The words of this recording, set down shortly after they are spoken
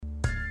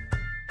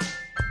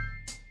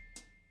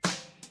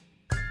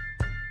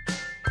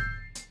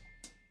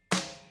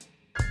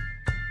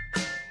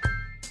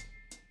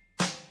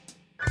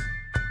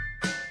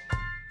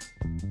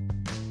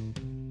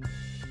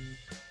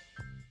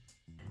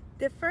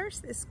The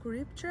first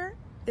scripture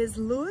is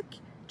Luke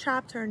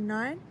chapter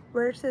 9,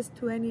 verses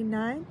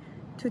 29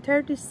 to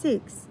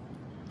 36.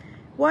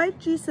 While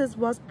Jesus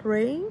was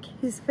praying,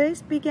 his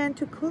face began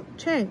to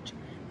change.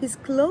 His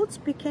clothes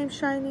became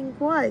shining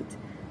white.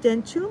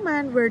 Then two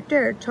men were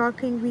there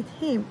talking with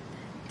him.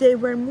 They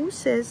were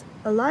Moses,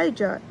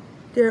 Elijah.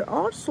 They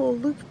also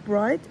looked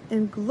bright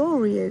and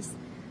glorious.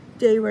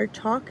 They were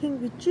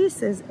talking with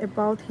Jesus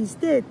about his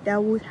death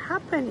that would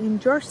happen in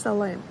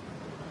Jerusalem.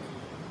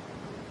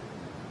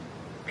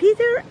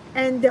 Peter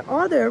and the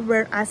other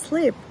were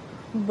asleep,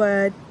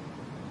 but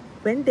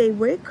when they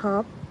woke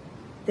up,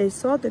 they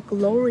saw the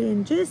glory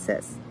in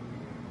Jesus.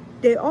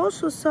 They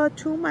also saw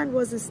two men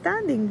was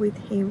standing with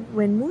him.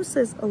 When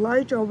Moses and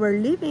Elijah were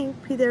leaving,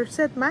 Peter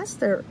said,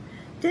 "Master,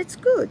 that's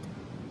good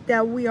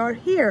that we are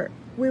here.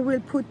 We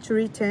will put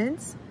three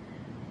tents,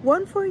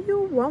 one for you,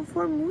 one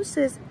for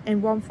Moses,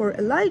 and one for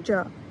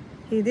Elijah."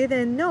 He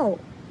didn't know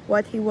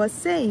what he was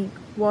saying.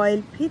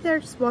 While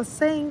Peter was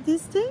saying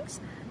these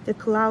things, the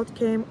cloud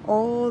came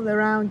all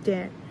around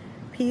them.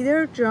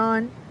 Peter,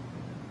 John,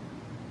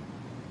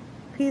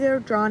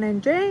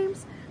 and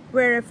James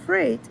were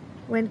afraid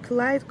when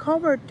cloud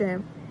covered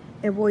them.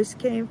 A voice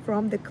came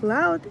from the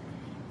cloud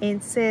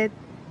and said,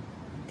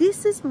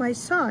 "This is my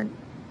son.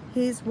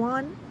 He is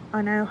one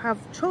and I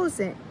have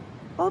chosen.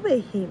 Obey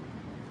him."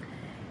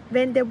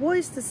 When the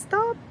voice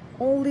stopped,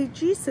 only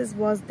Jesus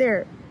was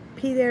there.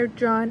 Peter,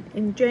 John,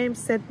 and James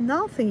said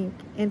nothing,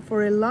 and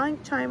for a long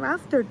time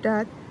after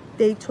that,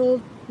 they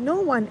told no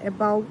one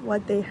about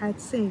what they had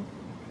seen.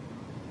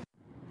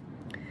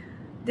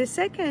 The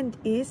second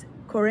is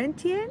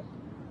Corinthians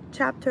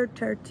chapter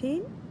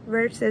 13,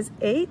 verses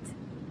 8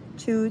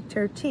 to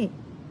 13.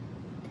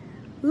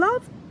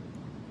 Love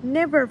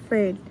never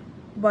failed,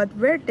 but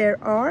where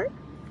there are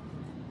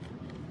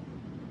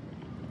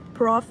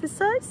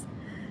prophecies,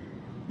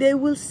 they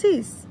will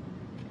cease.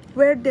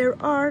 Where there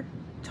are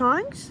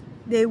tongues,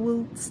 they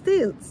will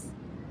cease.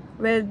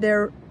 Where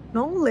there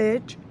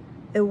knowledge,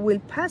 it will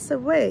pass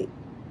away.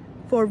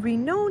 For we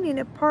know in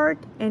a part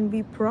and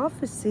we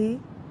prophesy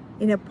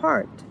in a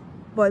part.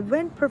 But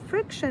when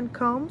perfection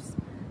comes,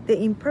 the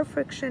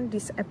imperfection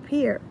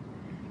disappears.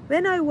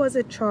 When I was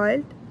a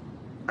child,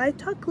 I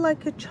talked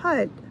like a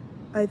child.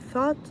 I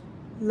thought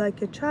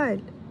like a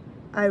child.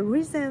 I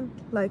reasoned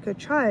like a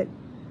child.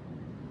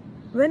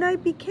 When I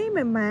became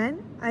a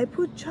man, I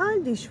put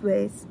childish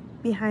ways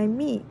behind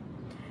me.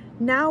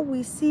 Now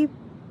we see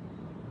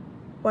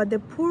but the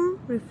poor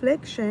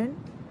reflection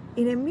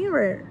in a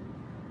mirror.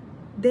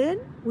 Then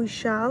we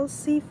shall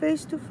see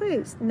face to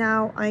face.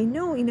 Now I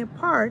know in a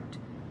part,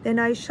 then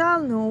I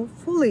shall know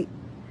fully,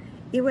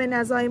 even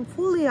as I am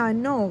fully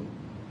unknown.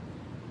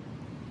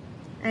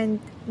 And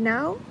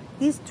now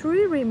these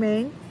three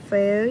remain: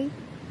 faith,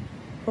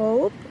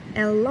 hope,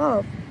 and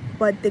love.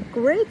 But the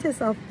greatest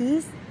of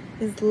these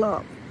is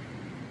love.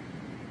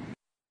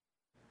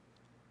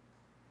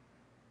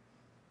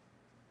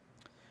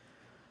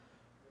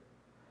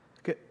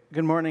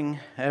 Good morning,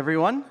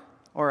 everyone,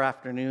 or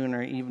afternoon,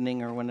 or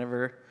evening, or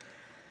whenever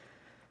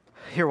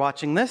you're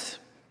watching this.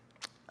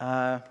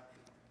 As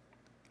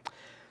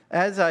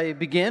I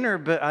begin,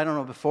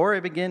 before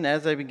I begin, I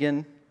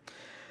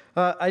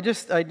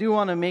do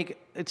want to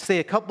say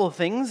a couple of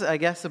things, I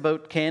guess,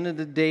 about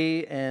Canada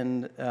Day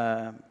and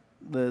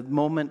the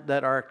moment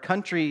that our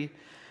country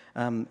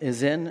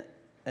is in.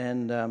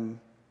 And,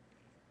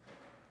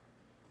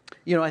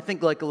 I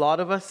think like a lot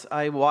of us,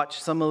 I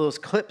watched some of those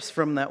clips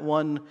from that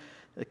one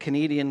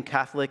Canadian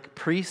Catholic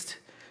priest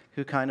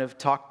who kind of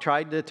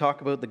tried to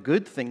talk about the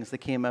good things that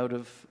came out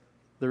of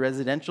the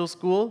residential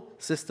school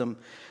system.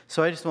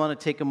 So I just want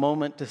to take a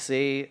moment to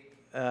say,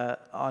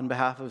 on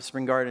behalf of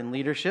Spring Garden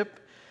leadership,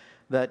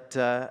 that,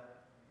 you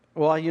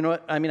know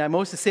what, I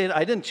mostly say it,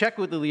 I didn't check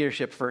with the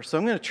leadership first, so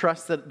I'm going to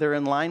trust that they're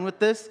in line with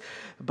this,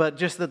 but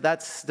just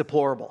that's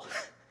deplorable.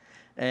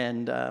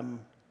 And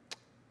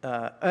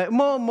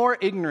more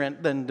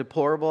ignorant than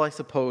deplorable, I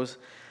suppose,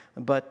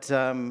 but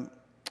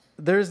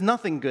there's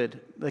nothing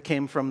good that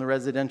came from the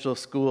residential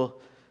school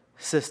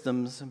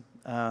systems.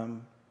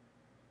 And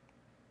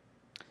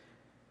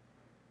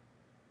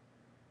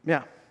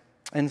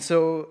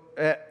so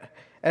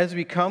as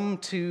we come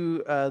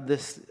to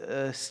this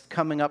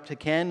coming up to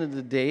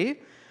Canada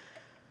Day,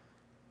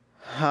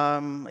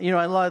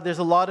 there's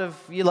a lot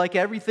of, like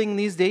everything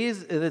these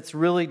days, it's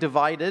really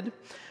divided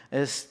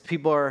as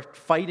people are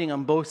fighting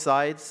on both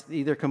sides,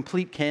 either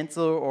complete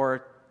cancel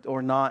or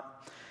not.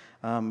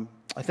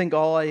 I think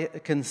all I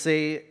can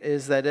say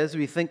is that as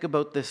we think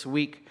about this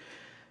week,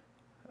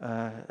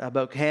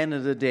 about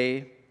Canada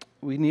Day,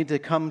 we need to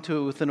come to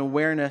it with an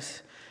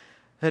awareness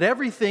that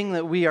everything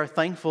that we are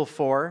thankful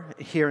for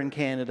here in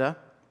Canada,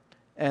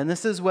 and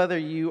this is whether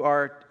you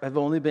have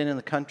only been in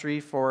the country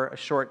for a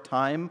short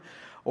time,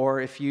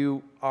 or if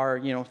you are,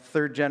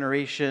 third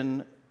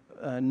generation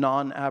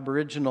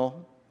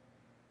non-Aboriginal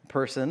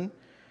person,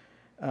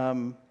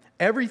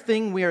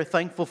 everything we are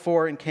thankful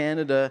for in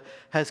Canada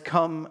has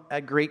come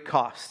at great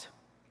cost.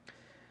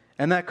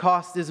 And that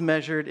cost is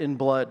measured in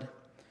blood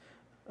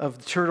of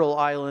the Turtle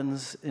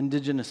Island's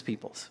Indigenous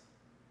peoples.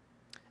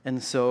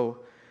 And so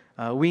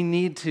we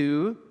need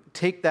to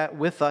take that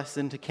with us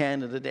into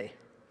Canada Day.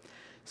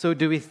 So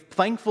do we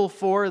thankful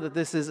for that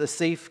this is a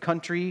safe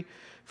country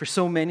for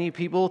so many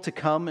people to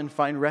come and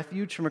find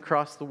refuge from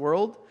across the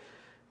world?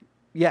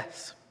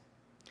 Yes.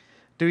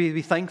 Do we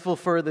be thankful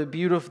for the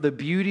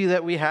beauty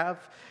that we have,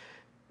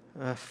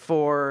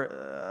 for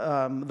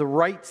the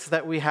rights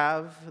that we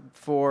have,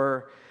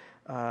 for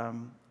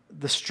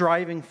the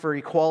striving for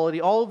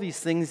equality, all of these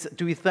things?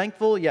 Do we be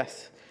thankful?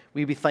 Yes,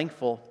 we be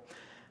thankful.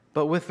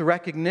 But with the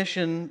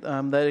recognition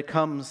that it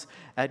comes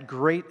at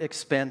great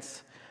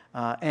expense,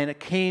 and it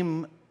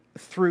came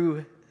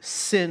through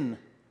sin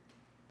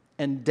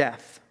and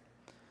death,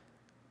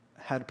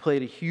 had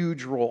played a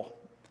huge role.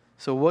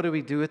 So what do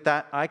we do with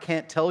that? I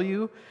can't tell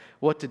you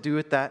what to do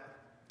with that,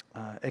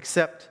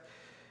 except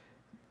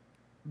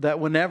that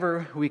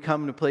whenever we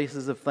come to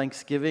places of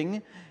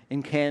thanksgiving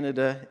in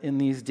Canada in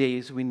these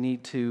days, we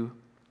need to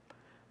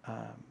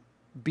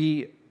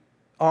be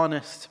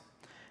honest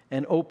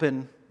and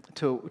open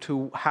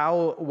to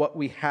how what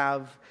we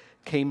have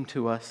came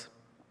to us.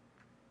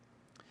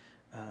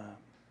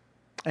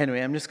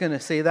 Anyway, I'm just going to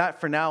say that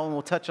for now, and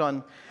we'll touch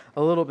on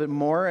a little bit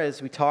more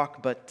as we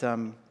talk. But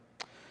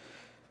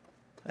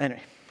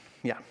anyway,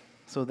 yeah.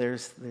 So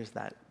there's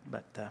that.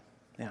 But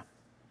yeah.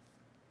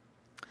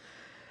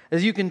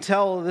 As you can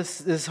tell, this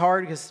is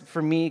hard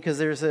for me because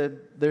there's a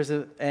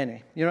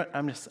anyway. You know what?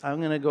 I'm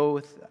going to go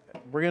with.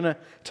 We're going to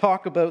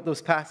talk about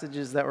those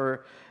passages that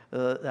were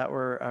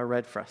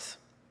read for us.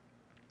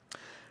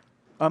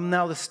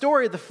 Now the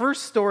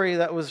first story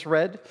that was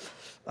read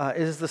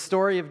is the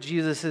story of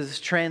Jesus'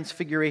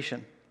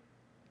 transfiguration.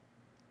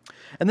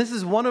 And this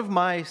is one of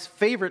my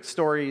favorite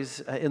stories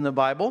in the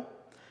Bible.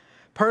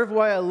 Part of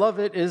why I love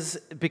it is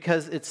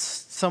because it's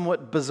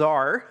somewhat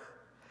bizarre,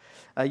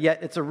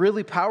 yet it's a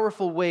really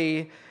powerful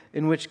way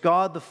in which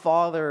God the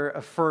Father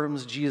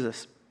affirms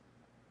Jesus.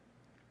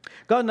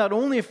 God not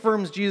only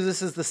affirms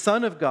Jesus as the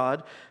Son of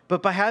God,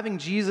 but by having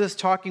Jesus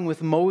talking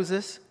with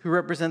Moses, who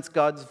represents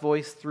God's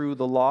voice through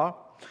the law,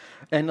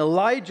 and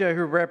Elijah,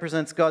 who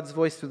represents God's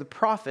voice through the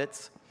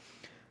prophets,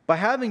 by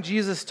having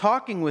Jesus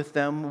talking with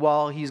them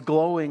while he's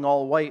glowing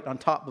all white on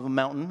top of a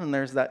mountain, and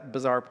there's that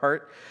bizarre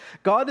part,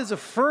 God is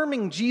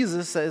affirming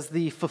Jesus as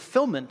the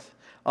fulfillment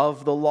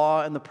of the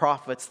law and the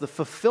prophets, the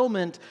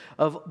fulfillment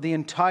of the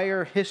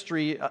entire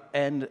history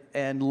and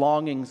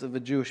longings of the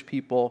Jewish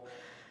people,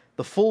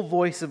 the full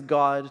voice of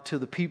God to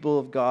the people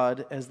of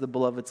God as the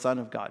beloved Son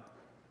of God.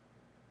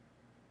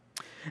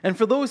 And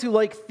for those who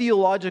like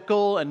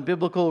theological and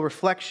biblical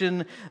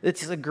reflection,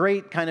 it's a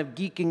great kind of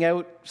geeking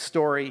out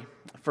story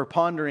for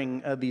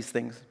pondering these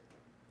things.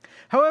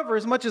 However,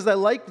 as much as I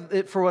like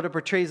it for what it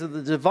portrays of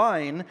the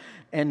divine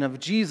and of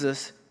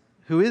Jesus,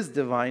 who is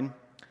divine,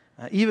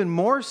 even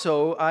more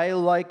so, I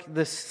like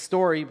this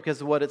story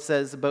because of what it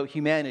says about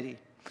humanity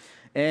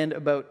and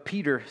about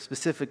Peter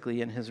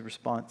specifically and his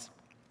response.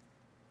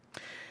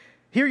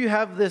 Here you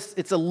have this,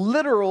 it's a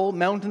literal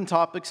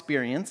mountaintop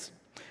experience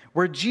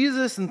where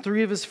Jesus and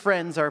 3 of his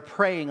friends are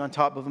praying on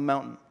top of a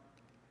mountain.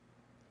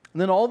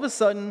 And then all of a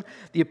sudden,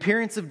 the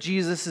appearance of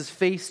Jesus, his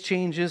face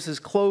changes, his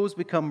clothes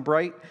become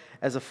bright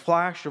as a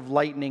flash of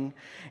lightning,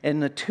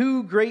 and the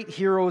 2 great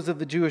heroes of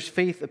the Jewish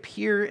faith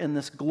appear in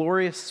this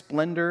glorious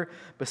splendor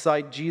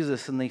beside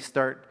Jesus, and they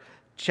start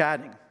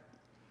chatting.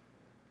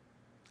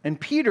 And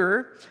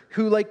Peter,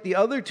 who like the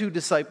other 2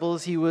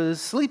 disciples, he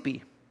was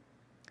sleepy.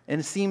 And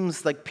it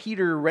seems like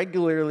Peter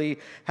regularly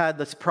had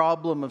this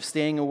problem of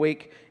staying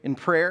awake in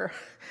prayer.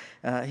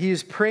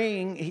 He's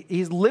praying.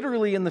 He's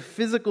literally in the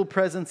physical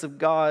presence of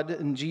God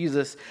and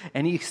Jesus,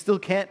 and he still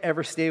can't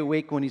ever stay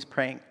awake when he's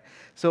praying.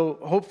 So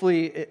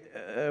hopefully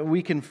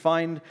we can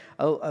feel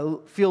a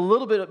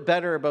little bit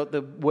better about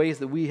the ways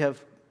that we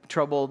have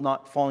trouble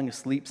not falling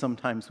asleep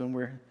sometimes when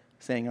we're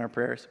saying our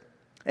prayers.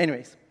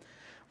 Anyways,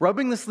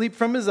 rubbing the sleep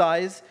from his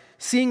eyes,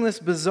 seeing this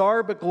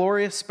bizarre but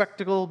glorious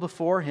spectacle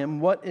before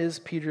him, what is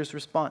Peter's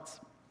response?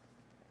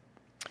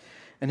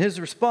 And his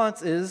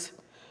response is,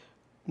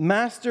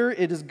 "Master,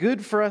 it is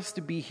good for us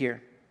to be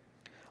here.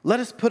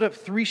 Let us put up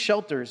 3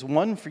 shelters,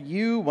 one for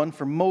you, one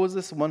for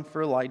Moses, one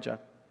for Elijah."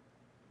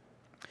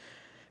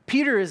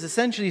 Peter is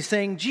essentially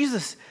saying,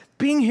 Jesus,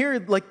 being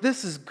here like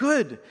this is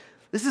good.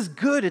 This is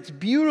good. It's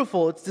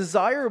beautiful. It's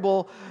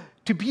desirable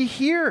to be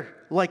here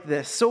like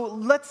this. So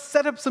let's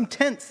set up some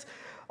tents.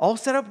 I'll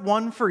set up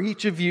one for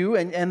each of you,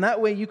 and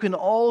that way you can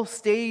all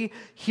stay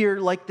here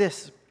like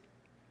this.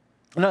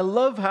 And I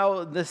love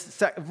how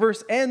this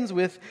verse ends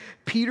with,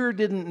 Peter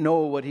didn't know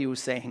what he was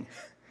saying.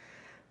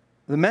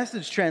 The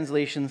Message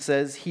translation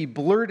says, he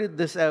blurted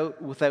this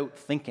out without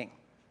thinking.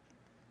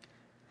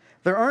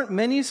 There aren't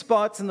many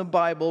spots in the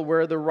Bible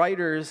where the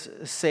writers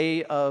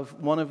say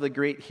of one of the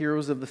great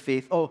heroes of the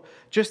faith, oh,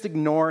 just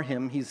ignore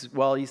him. He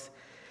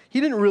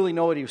didn't really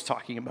know what he was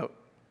talking about.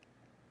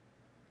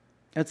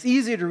 It's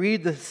easy to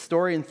read the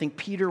story and think,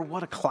 Peter,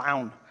 what a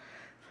clown.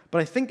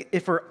 But I think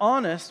if we're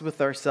honest with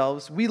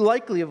ourselves, we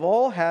likely have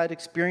all had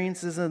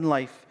experiences in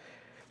life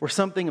where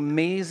something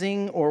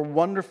amazing or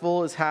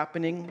wonderful is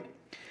happening,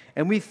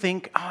 And we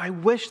think, oh, I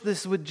wish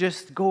this would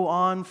just go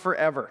on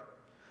forever.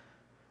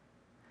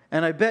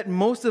 And I bet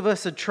most of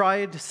us had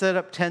tried to set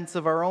up tents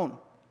of our own,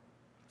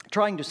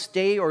 trying to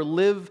stay or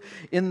live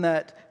in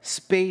that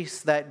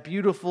space, that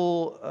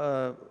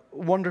beautiful,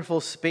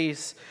 wonderful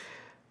space,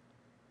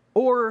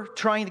 or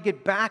trying to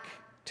get back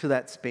to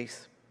that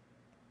space.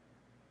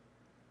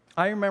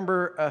 I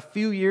remember a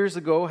few years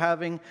ago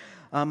having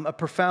a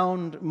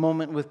profound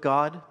moment with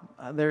God.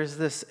 There's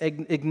this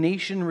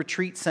Ignatian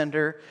retreat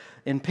center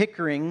in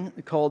Pickering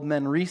called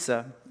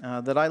Manresa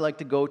that I like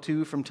to go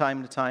to from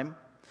time to time.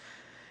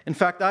 In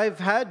fact, I've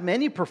had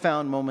many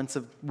profound moments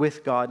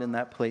with God in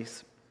that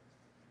place.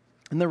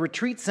 And the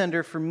retreat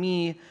center for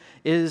me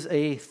is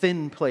a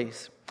thin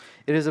place.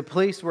 It is a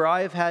place where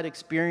I have had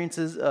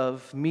experiences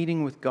of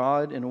meeting with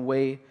God in a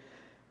way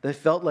that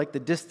felt like the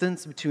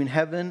distance between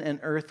heaven and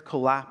earth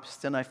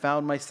collapsed, and I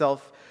found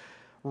myself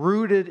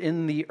rooted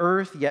in the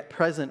earth yet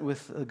present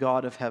with the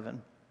God of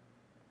heaven.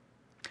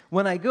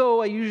 When I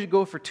go, I usually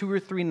go for 2 or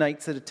 3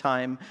 nights at a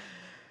time.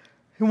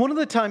 And one of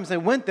the times I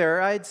went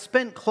there, I had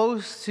spent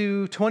close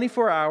to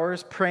 24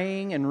 hours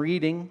praying and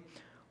reading,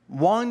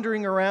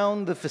 wandering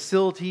around the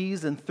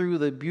facilities and through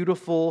the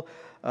beautiful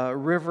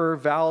river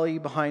valley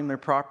behind their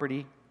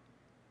property.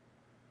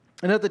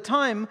 And at the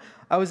time,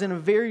 I was in a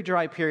very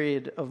dry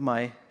period of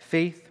my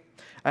faith.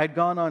 I had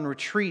gone on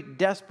retreat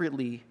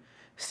desperately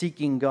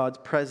seeking God's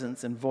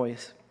presence and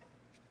voice.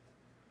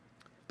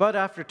 But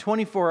after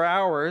 24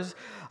 hours,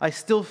 I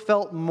still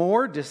felt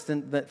more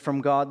distant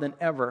from God than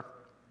ever.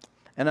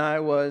 And I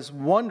was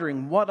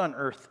wondering, what on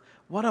earth?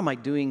 What am I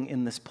doing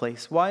in this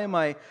place? Why am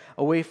I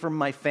away from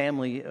my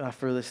family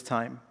for this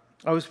time?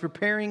 I was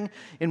preparing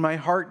in my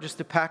heart just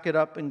to pack it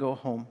up and go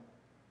home.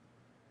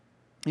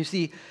 You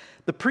see,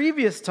 the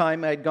previous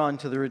time I had gone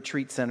to the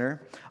retreat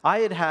center, I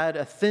had had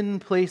a thin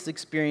place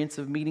experience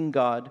of meeting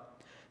God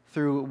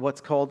through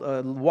what's called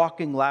a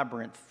walking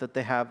labyrinth that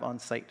they have on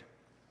site.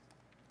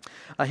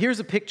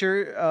 Here's a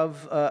picture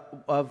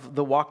of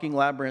the walking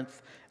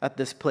labyrinth at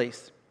this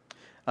place.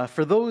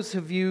 For those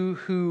of you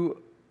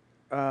who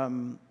are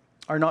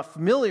not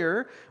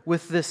familiar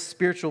with this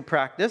spiritual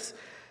practice,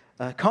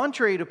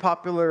 contrary to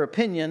popular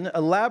opinion,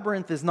 a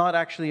labyrinth is not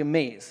actually a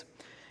maze.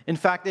 In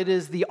fact, it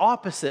is the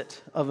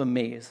opposite of a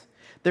maze.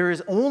 There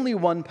is only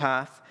one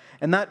path,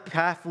 and that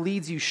path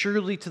leads you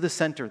surely to the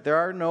center. There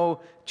are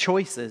no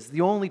choices.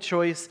 The only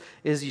choice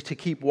is to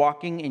keep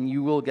walking, and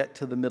you will get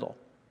to the middle.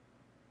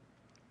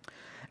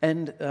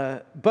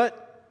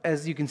 But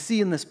as you can see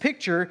in this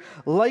picture,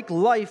 like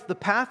life, the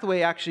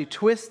pathway actually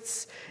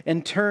twists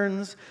and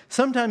turns.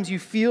 Sometimes you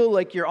feel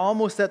like you're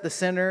almost at the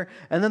center,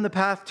 and then the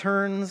path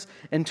turns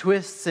and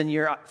twists, and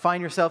you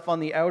find yourself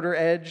on the outer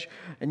edge,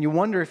 and you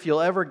wonder if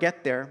you'll ever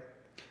get there.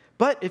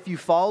 But if you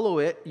follow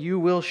it, you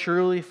will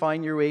surely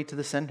find your way to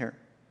the center.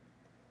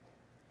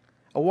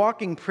 A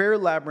walking prayer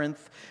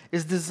labyrinth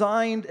is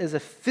designed as a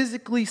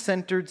physically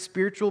centered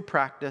spiritual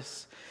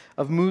practice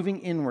of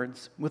moving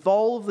inwards, with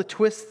all of the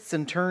twists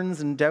and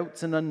turns and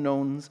doubts and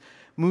unknowns,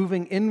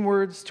 moving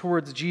inwards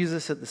towards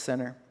Jesus at the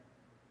center.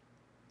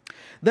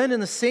 Then, in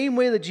the same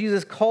way that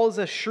Jesus calls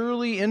us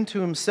surely into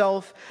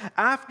himself,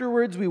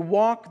 afterwards we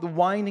walk the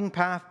winding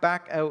path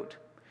back out,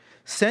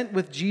 sent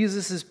with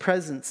Jesus'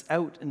 presence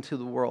out into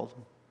the world.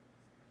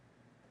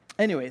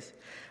 Anyways,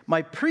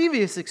 my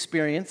previous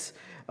experience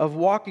of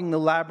walking the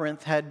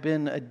labyrinth had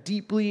been a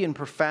deeply and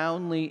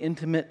profoundly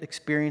intimate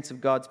experience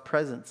of God's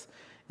presence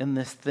in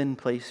this thin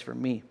place for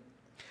me.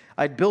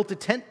 I'd built a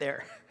tent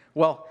there.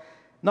 Well,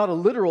 not a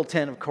literal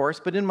tent, of course,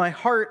 but in my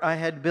heart, I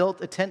had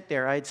built a tent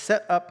there. I had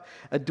set up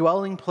a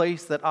dwelling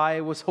place that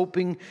I was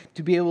hoping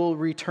to be able to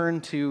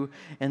return to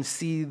and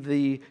see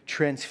the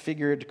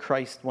transfigured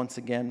Christ once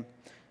again.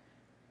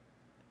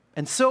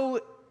 And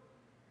so,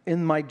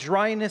 in my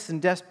dryness and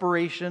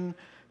desperation,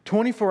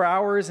 24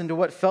 hours into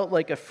what felt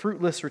like a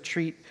fruitless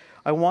retreat,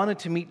 I wanted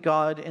to meet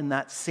God in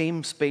that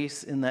same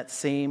space, in that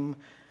same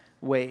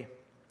way.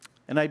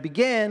 And I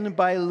began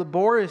by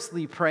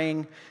laboriously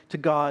praying to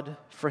God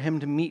for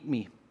him to meet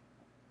me.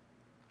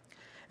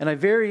 And I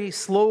very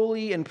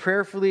slowly and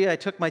prayerfully, I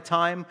took my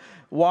time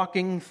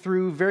walking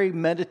through very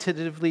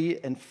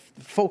meditatively and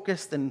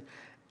focused and,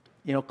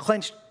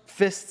 clenched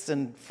fists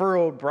and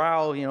furrowed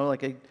brow,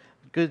 like a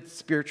good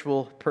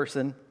spiritual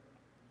person.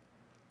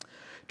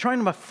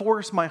 Trying to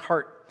force my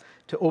heart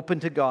to open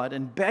to God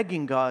and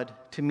begging God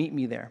to meet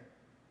me there.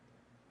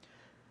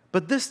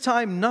 But this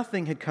time,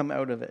 nothing had come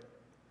out of it.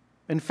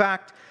 In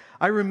fact,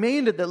 I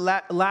remained at the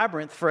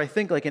labyrinth for, I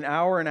think, like an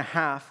hour and a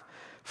half,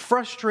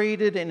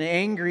 frustrated and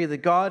angry that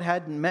God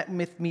hadn't met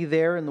with me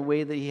there in the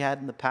way that he had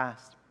in the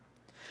past.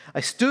 I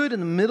stood in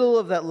the middle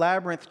of that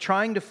labyrinth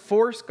trying to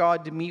force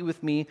God to meet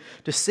with me,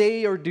 to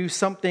say or do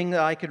something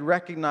that I could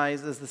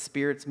recognize as the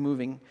Spirit's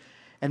moving,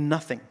 and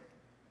nothing.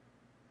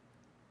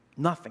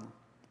 Nothing.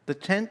 The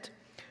tent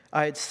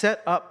I had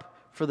set up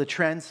for the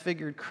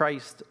transfigured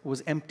Christ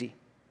was empty.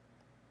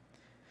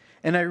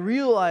 And I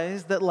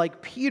realized that,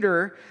 like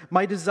Peter,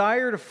 my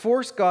desire to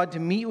force God to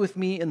meet with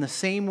me in the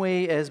same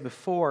way as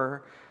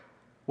before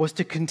was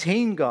to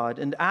contain God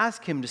and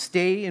ask him to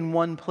stay in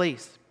one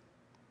place.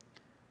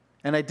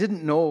 and I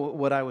didn't know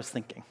what I was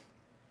thinking.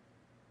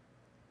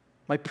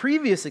 My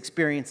previous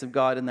experience of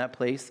God in that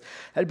place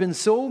had been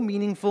so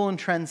meaningful and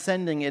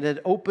transcending, it had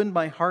opened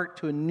my heart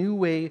to a new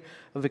way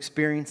of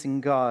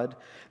experiencing God.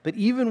 But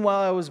even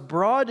while I was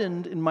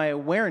broadened in my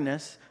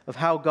awareness of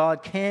how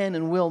God can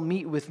and will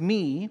meet with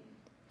me,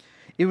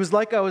 it was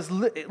like I was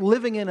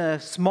living in a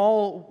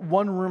small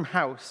one-room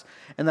house,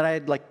 and that I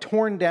had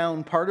torn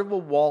down part of a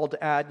wall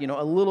to add,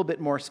 a little bit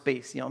more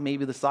space,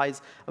 maybe the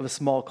size of a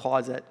small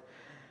closet.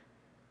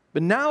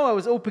 But now I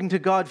was open to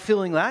God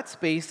filling that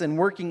space and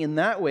working in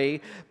that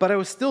way, but I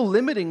was still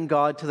limiting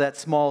God to that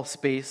small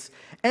space,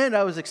 and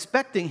I was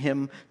expecting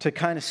him to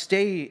kind of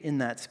stay in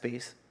that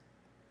space,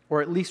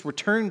 or at least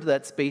return to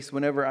that space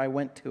whenever I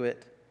went to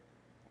it.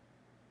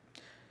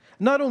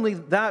 Not only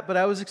that, but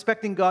I was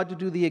expecting God to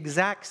do the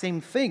exact same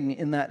thing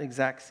in that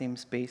exact same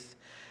space.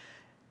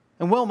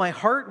 And while my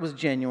heart was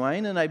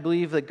genuine, and I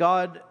believe that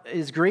God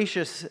was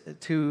gracious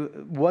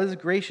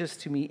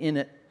to me in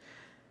it,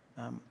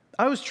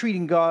 I was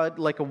treating God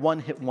like a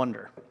one-hit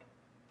wonder.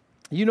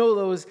 You know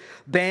those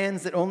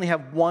bands that only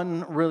have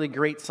one really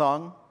great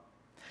song?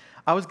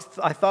 I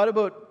thought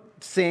about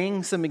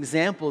saying some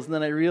examples, and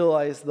then I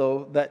realized,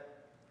 though, that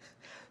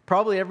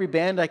probably every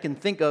band I can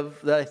think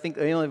of that I think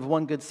they only have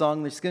one good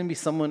song, there's going to be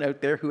someone out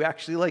there who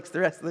actually likes the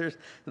rest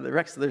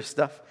of their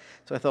stuff.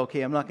 So I thought,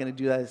 okay, I'm not going to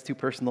do that. It's too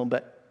personal,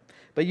 but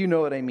you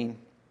know what I mean.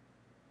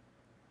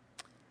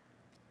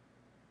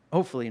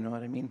 Hopefully you know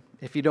what I mean.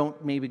 If you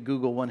don't, maybe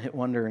Google One Hit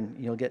Wonder and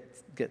you'll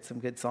get some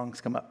good songs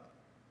come up.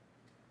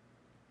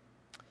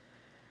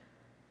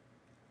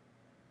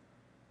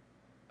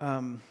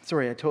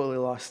 Sorry, I totally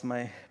lost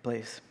my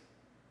place.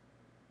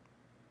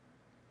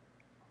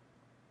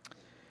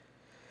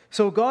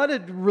 So God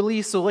had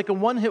released, like a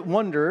one-hit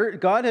wonder,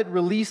 God had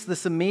released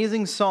this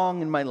amazing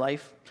song in my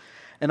life,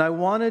 and I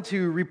wanted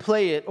to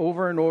replay it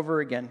over and over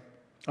again.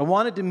 I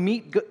wanted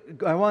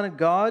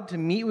God to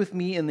meet with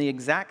me in the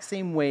exact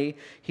same way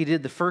he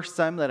did the first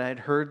time that I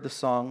had heard the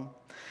song.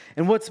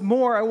 And what's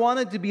more, I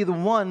wanted to be the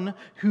one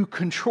who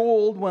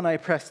controlled when I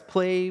pressed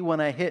play, when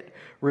I hit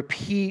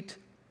repeat,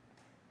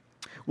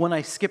 when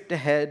I skipped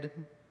ahead.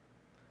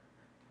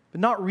 But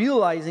not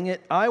realizing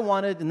it, I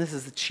wanted, and this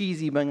is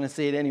cheesy, but I'm going to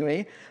say it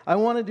anyway, I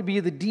wanted to be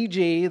the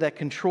DJ that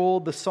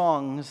controlled the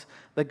songs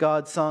that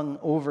God sung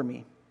over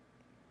me.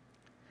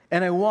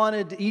 And I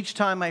wanted, each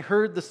time I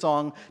heard the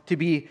song, to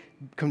be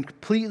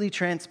completely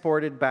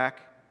transported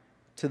back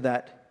to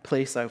that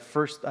place I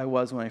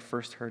was when I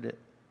first heard it.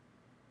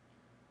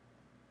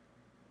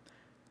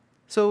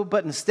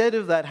 But instead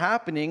of that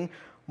happening,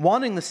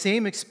 wanting the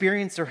same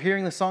experience or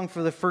hearing the song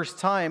for the first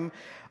time,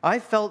 I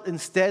felt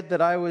instead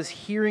that I was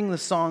hearing the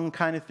song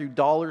kind of through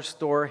dollar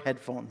store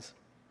headphones.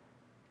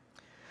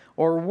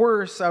 Or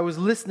worse, I was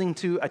listening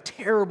to a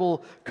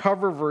terrible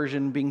cover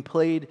version being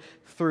played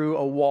through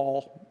a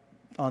wall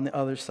on the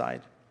other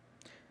side.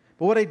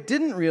 But what I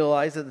didn't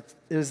realize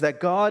is that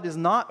God is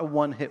not a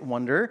one-hit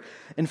wonder.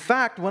 In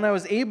fact, when I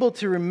was able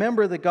to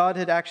remember that God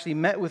had actually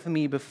met with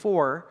me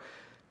before,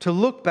 to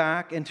look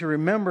back and to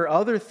remember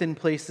other thin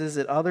places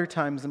at other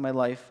times in my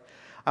life,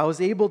 I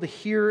was able to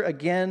hear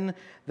again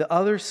the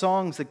other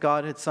songs that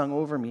God had sung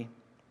over me,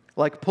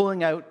 like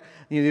pulling out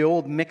the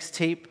old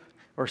mixtape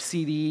or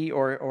CD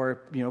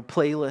or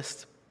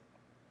playlist.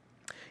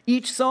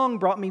 Each song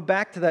brought me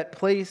back to that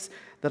place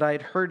that I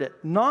had heard it,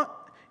 not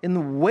in the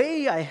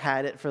way I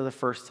had it for the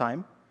first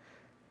time,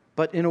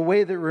 but in a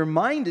way that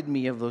reminded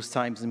me of those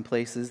times and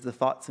places, the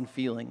thoughts and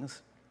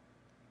feelings.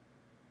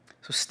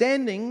 So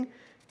standing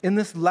in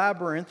this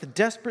labyrinth,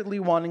 desperately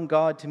wanting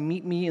God to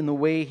meet me in the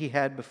way he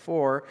had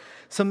before,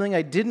 something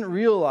I didn't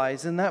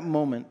realize in that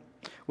moment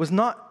was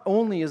not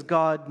only is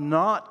God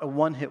not a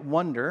one-hit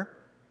wonder,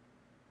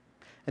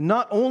 and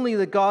not only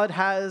that God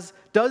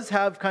does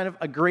have kind of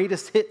a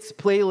greatest hits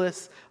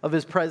playlist of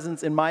his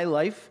presence in my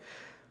life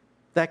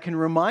that can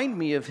remind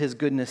me of his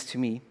goodness to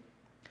me,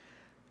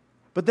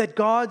 but that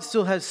God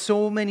still has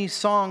so many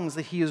songs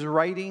that he is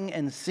writing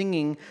and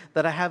singing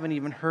that I haven't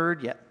even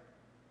heard yet.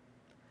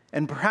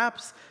 And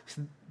perhaps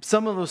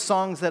some of those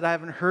songs that I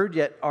haven't heard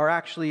yet are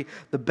actually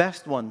the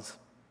best ones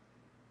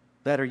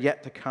that are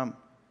yet to come.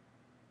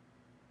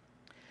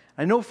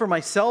 I know for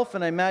myself,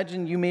 and I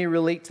imagine you may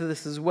relate to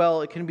this as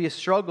well, it can be a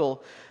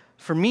struggle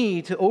for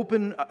me to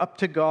open up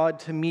to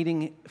God,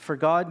 for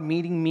God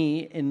meeting me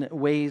in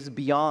ways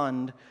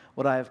beyond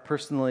what I have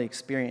personally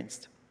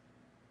experienced.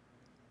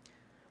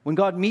 When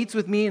God meets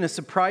with me in a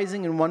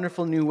surprising and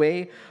wonderful new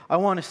way, I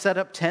want to set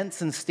up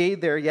tents and stay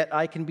there, yet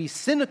I can be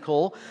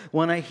cynical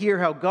when I hear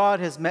how God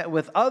has met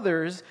with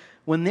others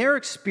when their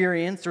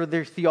experience or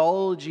their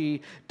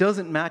theology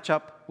doesn't match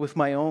up with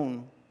my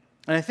own.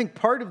 And I think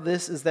part of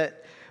this is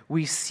that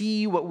we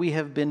see what we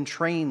have been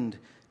trained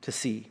to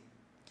see.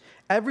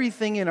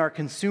 Everything in our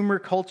consumer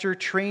culture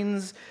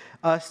trains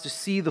us to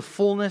see the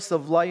fullness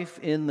of life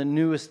in the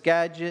newest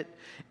gadget,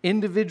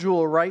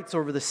 individual rights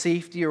over the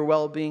safety or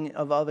well-being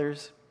of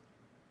others.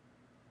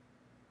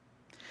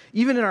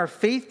 Even in our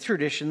faith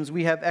traditions,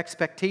 we have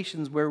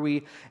expectations where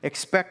we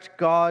expect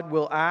God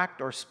will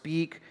act or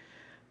speak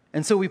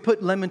And so we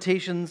put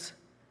limitations,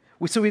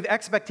 so we have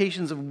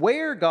expectations of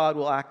where God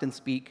will act and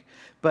speak,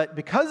 but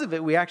because of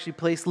it, we actually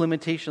place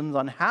limitations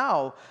on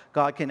how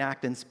God can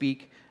act and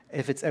speak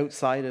if it's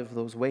outside of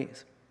those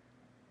ways.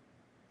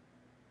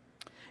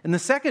 In the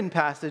second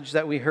passage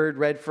that we heard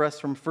read for us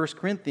from 1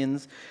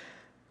 Corinthians,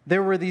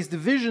 there were these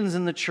divisions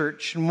in the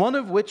church, and one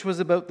of which was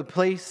about the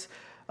place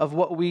of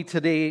what we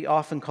today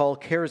often call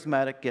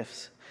charismatic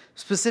gifts,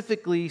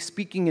 specifically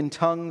speaking in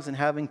tongues and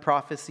having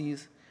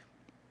prophecies.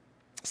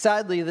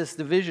 Sadly, this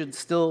division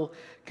still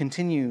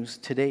continues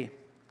today.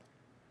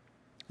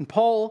 And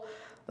Paul,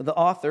 the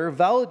author,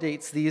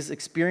 validates these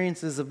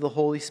experiences of the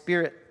Holy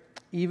Spirit.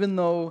 Even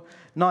though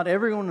not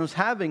everyone was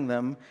having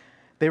them,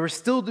 they were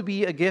still to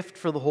be a gift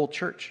for the whole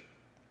church.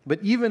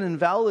 But even in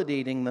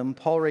validating them,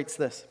 Paul writes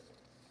this: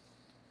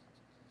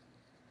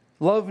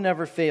 "Love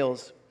never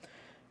fails.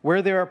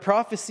 Where there are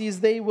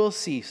prophecies, they will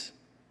cease.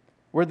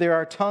 Where there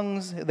are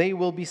tongues, they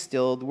will be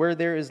stilled. Where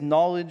there is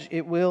knowledge,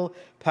 it will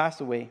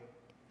pass away.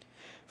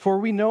 For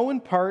we know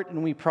in part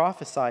and we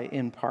prophesy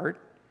in part.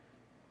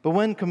 But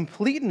when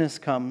completeness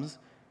comes,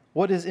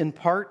 what is in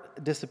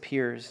part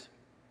disappears.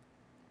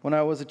 When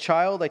I was a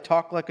child, I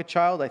talked like a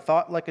child, I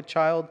thought like a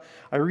child,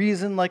 I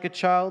reasoned like a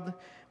child.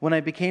 When I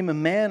became a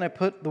man, I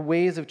put the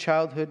ways of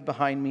childhood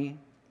behind me.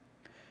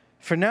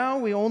 For now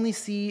we only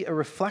see a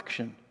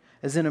reflection,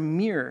 as in a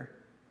mirror,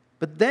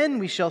 but then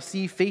we shall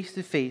see face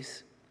to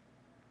face.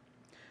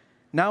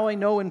 Now I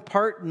know in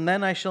part, and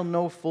then I shall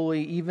know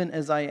fully, even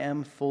as I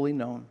am fully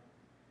known."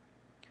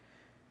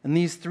 And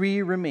these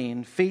three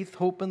remain: faith,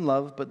 hope, and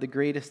love, but the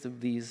greatest of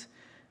these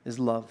is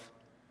love.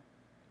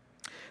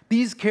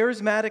 These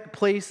charismatic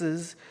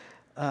places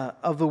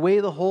of the way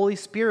the Holy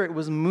Spirit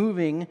was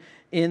moving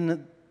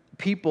in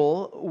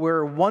people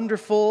were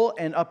wonderful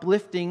and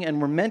uplifting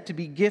and were meant to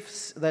be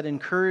gifts that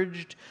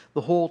encouraged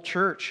the whole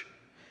church.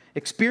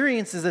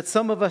 Experiences that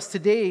some of us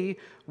today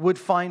would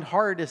find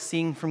hard as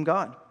seeing from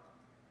God.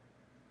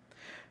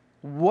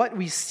 What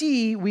we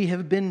see, we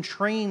have been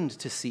trained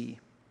to see.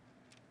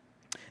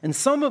 And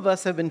some of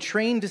us have been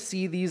trained to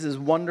see these as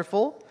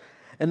wonderful,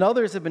 and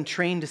others have been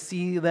trained to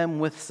see them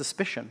with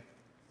suspicion.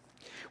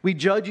 We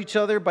judge each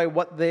other by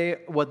what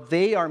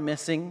they are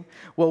missing,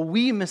 while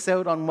we miss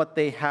out on what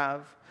they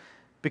have,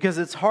 because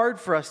it's hard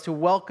for us to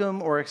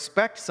welcome or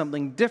expect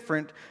something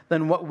different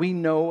than what we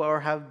know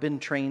or have been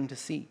trained to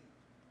see.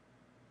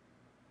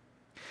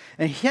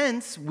 And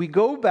hence, we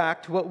go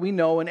back to what we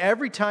know, and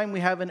every time we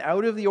have an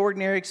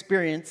out-of-the-ordinary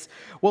experience,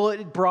 while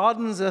it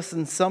broadens us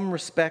in some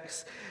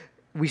respects,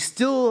 we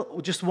still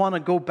just want to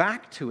go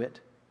back to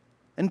it.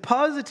 And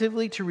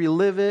positively to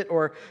relive it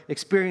or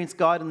experience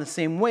God in the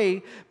same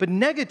way, but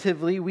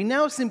negatively, we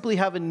now simply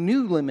have a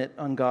new limit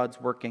on God's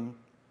working.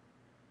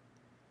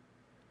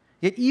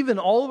 Yet even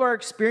all of our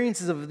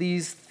experiences of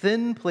these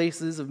thin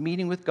places of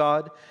meeting with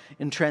God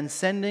in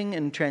transcending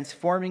and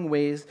transforming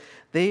ways,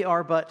 they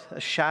are but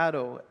a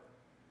shadow.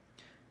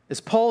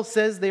 As Paul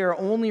says, they are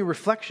only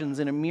reflections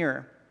in a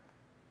mirror.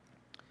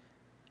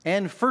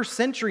 And first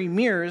century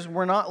mirrors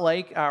were not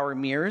like our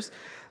mirrors.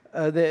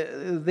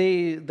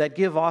 That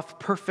give off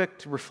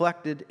perfect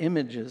reflected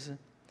images.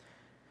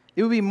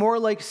 It would be more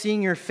like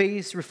seeing your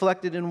face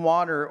reflected in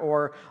water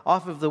or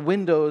off of the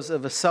windows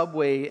of a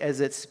subway as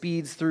it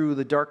speeds through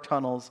the dark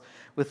tunnels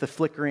with the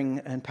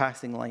flickering and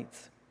passing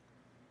lights.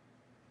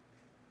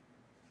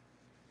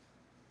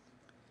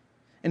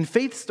 In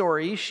Faith's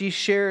story, she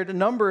shared a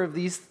number of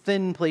these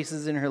thin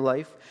places in her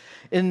life,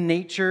 in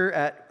nature,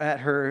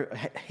 at her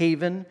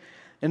haven,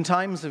 in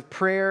times of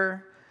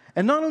prayer.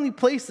 And not only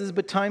places,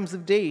 but times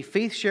of day.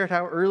 Faith shared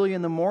how early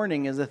in the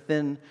morning is a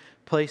thin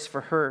place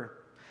for her.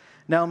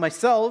 Now,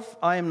 myself,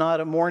 I am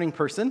not a morning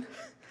person.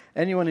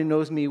 Anyone who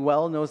knows me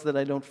well knows that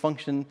I don't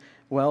function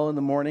well in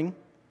the morning.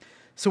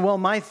 So while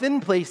my thin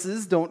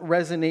places don't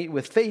resonate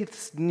with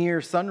Faith's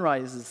near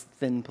sunrise's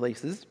thin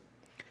places,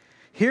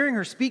 hearing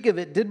her speak of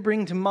it did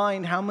bring to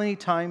mind how many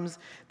times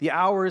the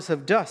hours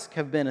of dusk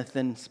have been a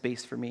thin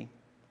space for me.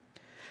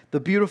 The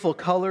beautiful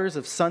colors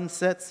of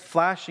sunsets,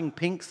 flashing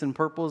pinks and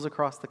purples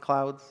across the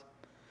clouds.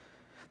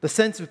 The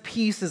sense of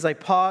peace as I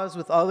pause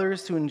with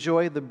others to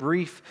enjoy the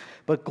brief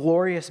but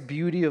glorious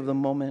beauty of the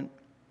moment.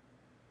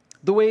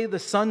 The way the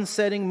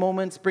sun-setting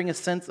moments bring a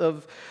sense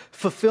of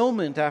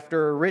fulfillment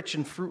after a rich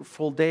and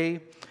fruitful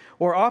day.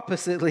 Or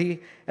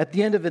oppositely, at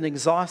the end of an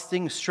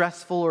exhausting,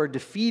 stressful, or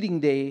defeating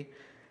day,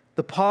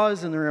 the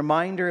pause and the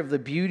reminder of the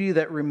beauty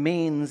that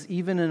remains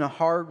even in a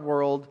hard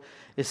world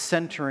is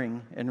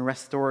centering and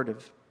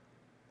restorative.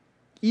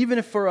 Even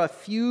if for a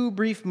few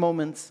brief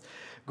moments,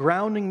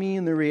 grounding me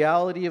in the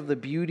reality of the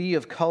beauty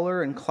of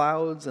color and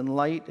clouds and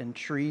light and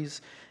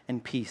trees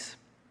and peace.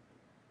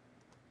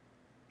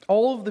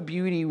 All of the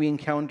beauty we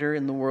encounter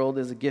in the world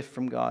is a gift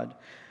from God.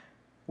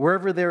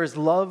 Wherever there is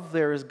love,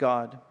 there is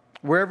God.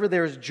 Wherever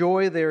there is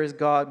joy, there is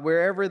God.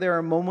 Wherever there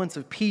are moments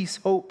of peace,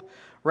 hope,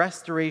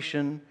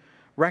 restoration,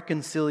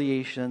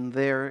 reconciliation,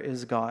 there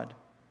is God.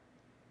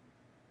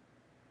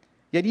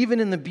 Yet even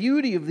in the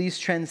beauty of these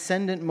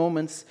transcendent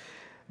moments,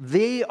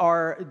 they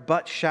are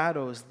but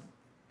shadows.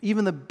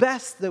 even the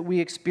best that we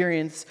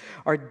experience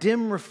are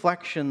dim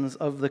reflections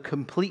of the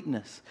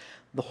completeness,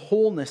 the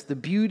wholeness, the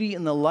beauty,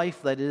 and the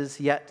life that is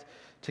yet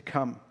to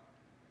come.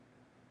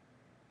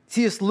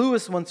 C.S.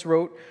 Lewis once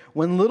wrote,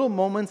 "When little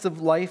moments of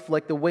life,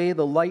 like the way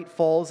the light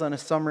falls on a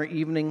summer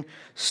evening,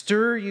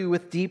 stir you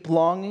with deep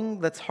longing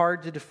that's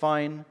hard to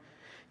define,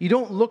 you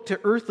don't look to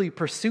earthly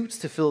pursuits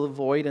to fill the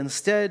void.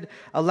 Instead,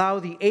 allow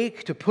the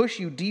ache to push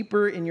you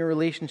deeper in your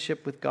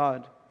relationship with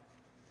God."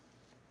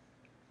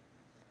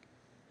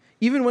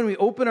 Even when we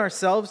open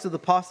ourselves to the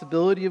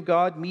possibility of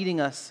God meeting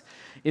us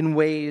in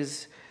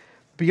ways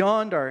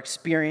beyond our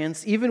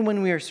experience, even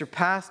when we are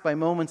surpassed by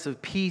moments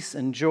of peace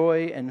and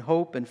joy and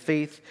hope and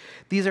faith,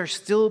 these are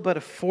still but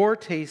a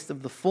foretaste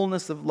of the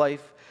fullness of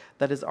life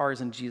that is ours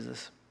in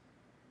Jesus.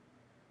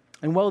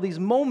 And while these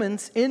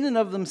moments in and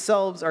of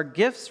themselves are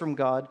gifts from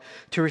God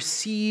to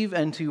receive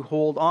and to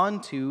hold on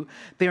to,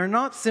 they are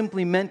not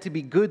simply meant to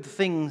be good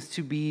things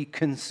to be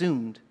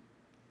consumed.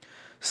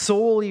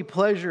 Solely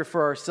pleasure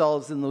for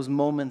ourselves in those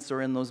moments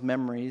or in those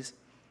memories.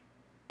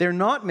 They're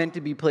not meant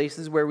to be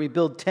places where we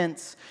build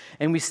tents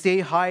and we stay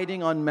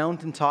hiding on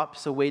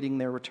mountaintops awaiting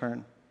their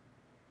return.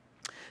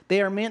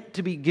 They are meant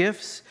to be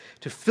gifts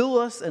to fill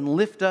us and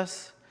lift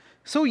us.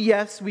 So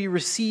yes, we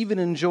receive and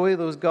enjoy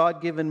those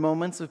God-given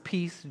moments of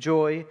peace,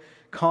 joy,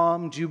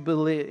 calm,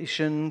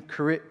 jubilation,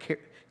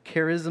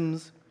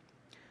 charisms.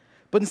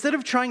 But instead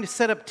of trying to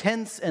set up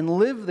tents and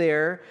live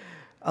there,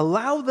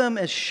 allow them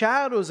as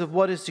shadows of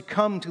what is to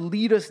come to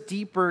lead us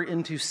deeper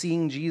into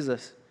seeing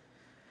Jesus.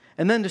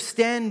 And then to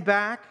stand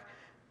back,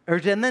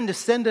 and then to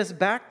send us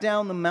back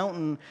down the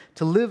mountain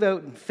to live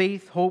out in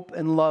faith, hope,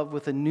 and love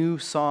with a new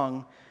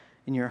song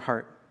in your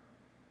heart.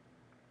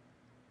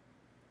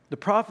 The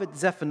prophet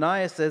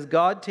Zephaniah says,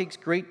 "God takes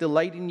great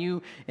delight in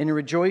you and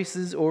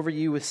rejoices over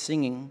you with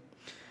singing."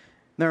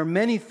 There are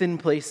many thin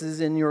places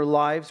in your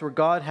lives where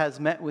God has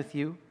met with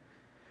you,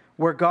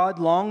 where God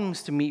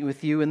longs to meet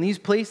with you, and these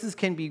places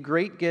can be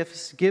great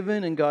gifts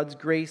given in God's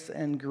grace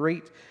and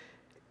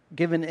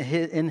given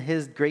in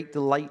His great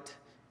delight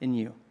in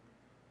you.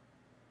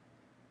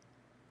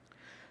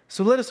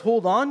 So let us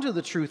hold on to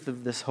the truth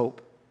of this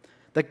hope,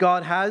 that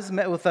God has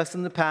met with us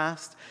in the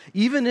past.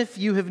 Even if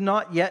you have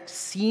not yet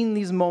seen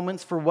these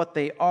moments for what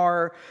they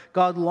are,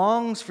 God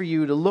longs for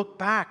you to look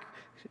back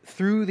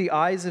through the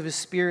eyes of His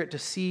Spirit to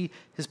see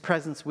His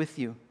presence with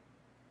you.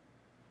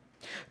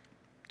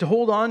 To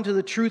hold on to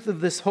the truth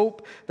of this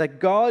hope that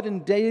God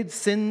indeed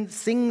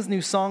sings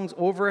new songs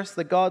over us,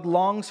 that God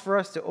longs for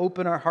us to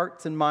open our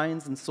hearts and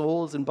minds and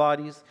souls and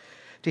bodies,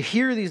 to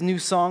hear these new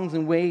songs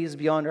in ways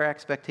beyond our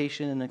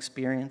expectation and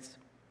experience.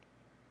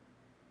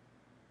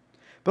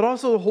 But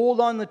also to hold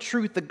on the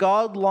truth that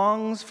God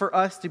longs for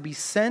us to be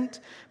sent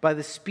by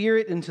the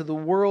Spirit into the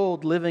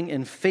world, living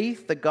in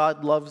faith that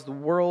God loves the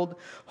world,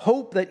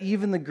 hope that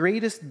even the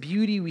greatest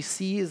beauty we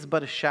see is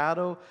but a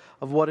shadow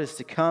of what is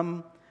to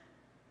come,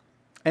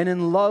 and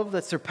in love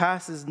that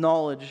surpasses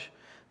knowledge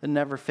that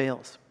never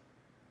fails.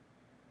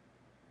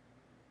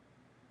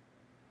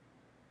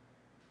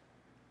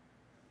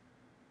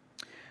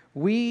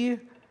 We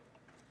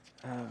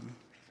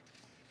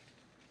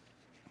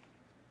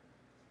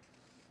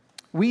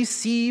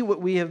see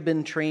what we have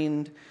been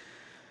trained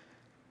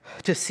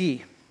to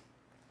see.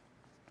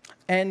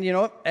 And,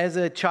 as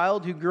a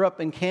child who grew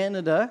up in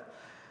Canada,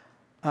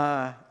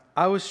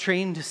 I was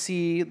trained to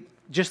see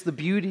just the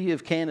beauty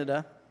of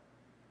Canada.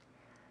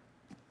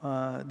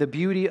 The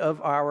beauty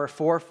of our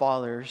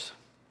forefathers.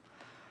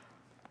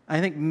 I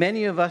think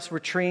many of us were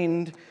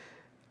trained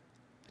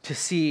to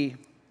see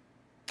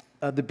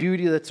the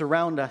beauty that's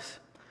around us.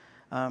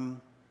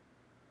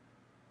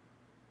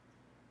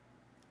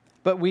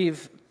 But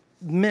we've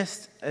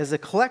missed, as a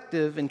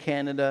collective in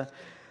Canada,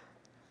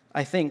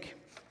 I think,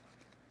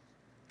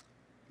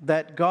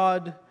 that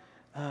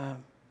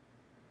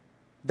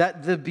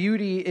that the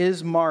beauty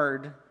is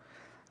marred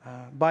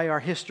by our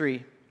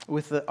history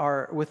with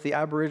the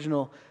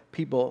Aboriginal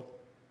people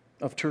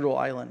of Turtle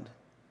Island.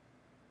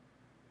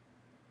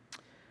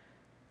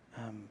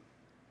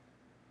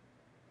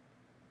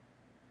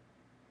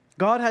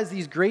 God has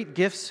these great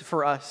gifts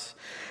for us,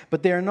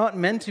 but they are not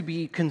meant to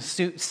be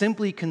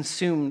simply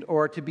consumed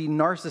or to be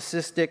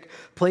narcissistic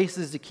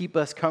places to keep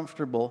us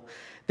comfortable.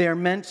 They are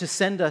meant to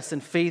send us in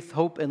faith,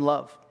 hope, and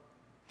love.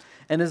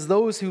 And as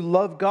those who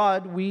love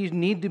God, we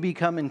need to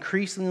become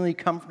increasingly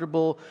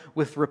comfortable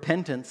with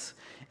repentance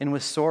and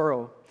with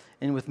sorrow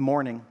and with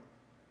mourning.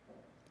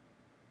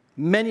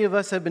 Many of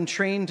us have been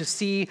trained to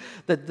see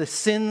that the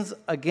sins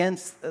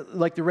against,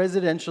 like the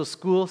residential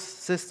school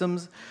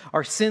systems,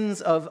 are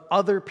sins of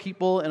other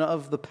people and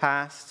of the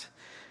past.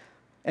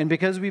 And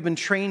because we've been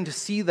trained to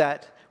see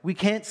that, we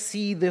can't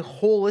see the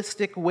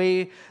holistic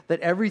way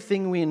that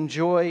everything we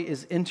enjoy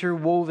is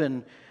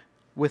interwoven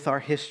with our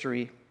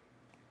history.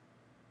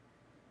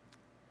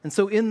 And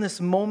so in this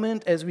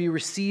moment, as we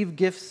receive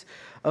gifts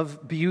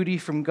of beauty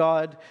from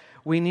God,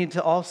 we need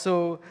to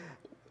also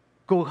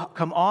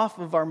come off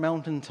of our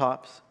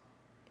mountaintops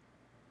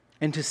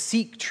and to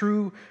seek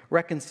true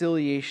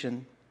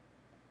reconciliation.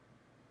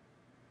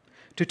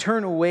 to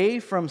turn away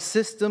from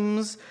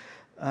systems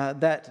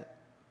that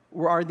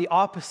are the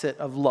opposite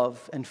of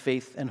love and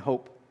faith and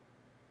hope.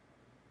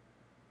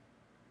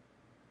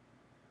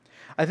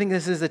 I think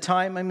this is a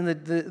time,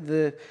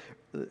 the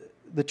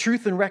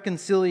Truth and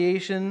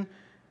Reconciliation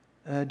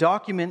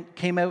document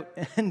came out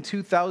in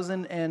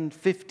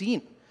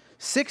 2015.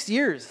 6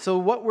 years. So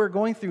what we're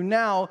going through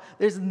now,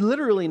 there's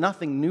literally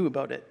nothing new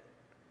about it.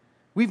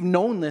 We've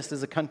known this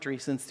as a country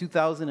since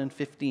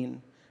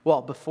 2015.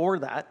 Well, before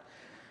that.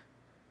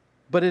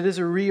 But it is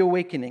a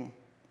reawakening.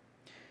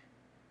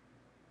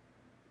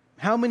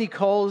 How many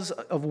calls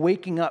of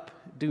waking up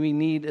do we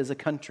need as a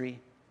country?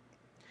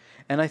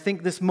 And I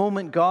think this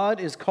moment God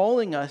is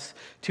calling us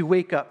to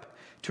wake up,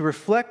 to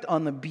reflect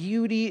on the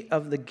beauty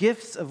of the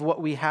gifts of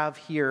what we have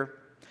here,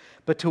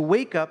 but to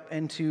wake up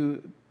and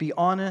to be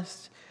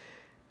honest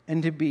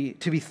and to be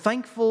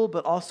thankful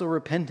but also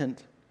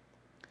repentant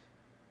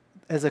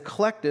as a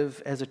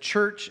collective, as a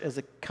church, as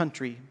a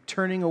country,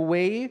 turning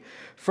away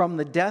from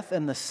the death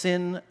and the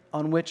sin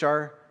on which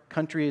our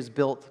country is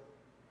built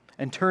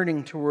and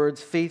turning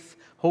towards faith,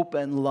 hope,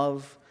 and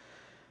love,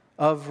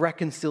 of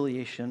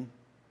reconciliation,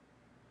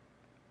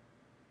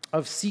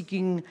 of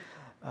seeking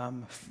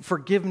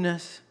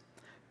forgiveness,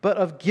 but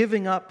of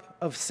giving up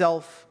of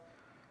self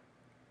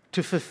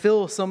to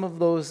fulfill some of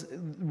those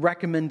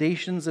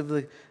recommendations of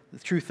the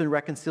Truth and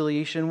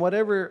Reconciliation,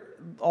 whatever,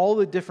 all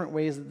the different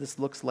ways that this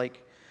looks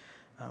like.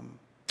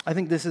 I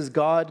think this is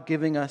God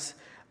giving us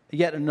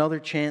yet another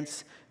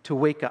chance to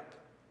wake up,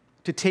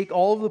 to take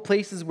all of the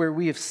places where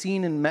we have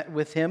seen and met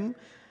with Him,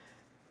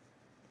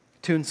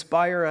 to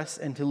inspire us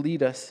and to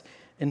lead us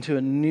into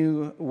a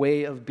new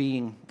way of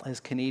being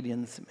as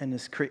Canadians and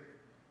as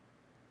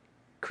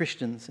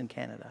Christians in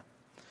Canada.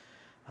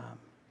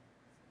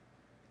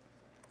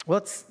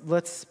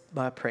 Let's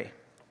pray.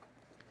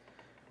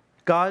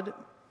 God,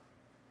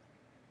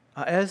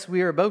 as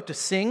we are about to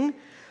sing,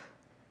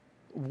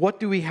 what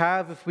do we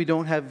have if we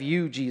don't have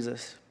you,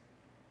 Jesus?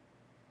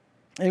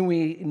 And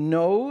we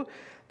know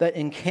that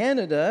in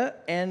Canada,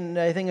 and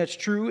I think that's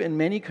true in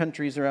many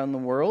countries around the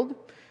world,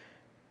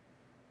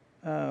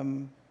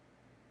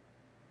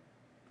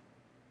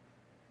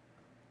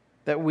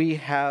 that we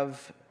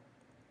have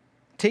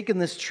taken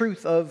this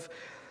truth of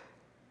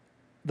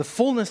the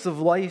fullness of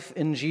life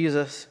in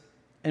Jesus,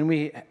 and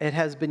it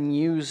has been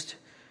used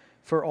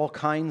for all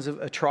kinds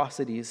of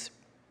atrocities.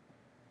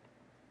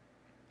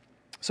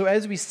 So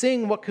as we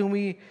sing, what do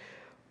we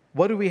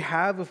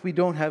have if we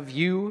don't have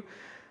you?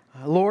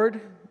 Lord,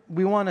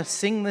 we want to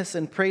sing this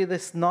and pray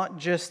this not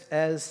just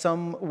as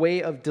some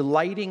way of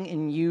delighting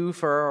in you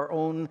for our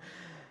own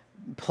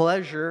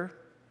pleasure,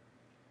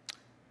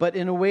 but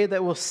in a way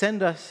that will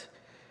send us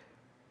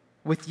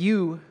with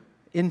you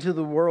into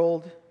the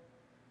world,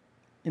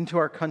 into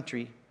our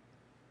country.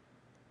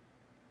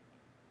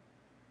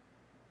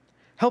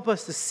 Help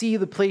us to see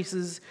the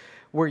places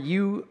where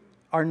you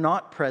are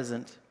not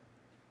present,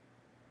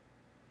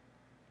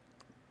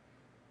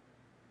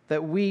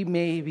 that we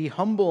may be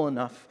humble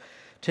enough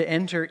to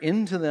enter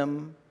into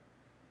them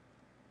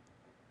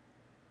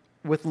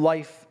with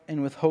life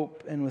and with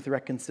hope and with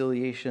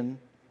reconciliation,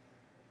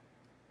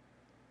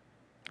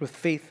 with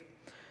faith,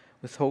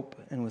 with hope,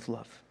 and with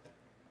love.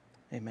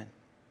 Amen.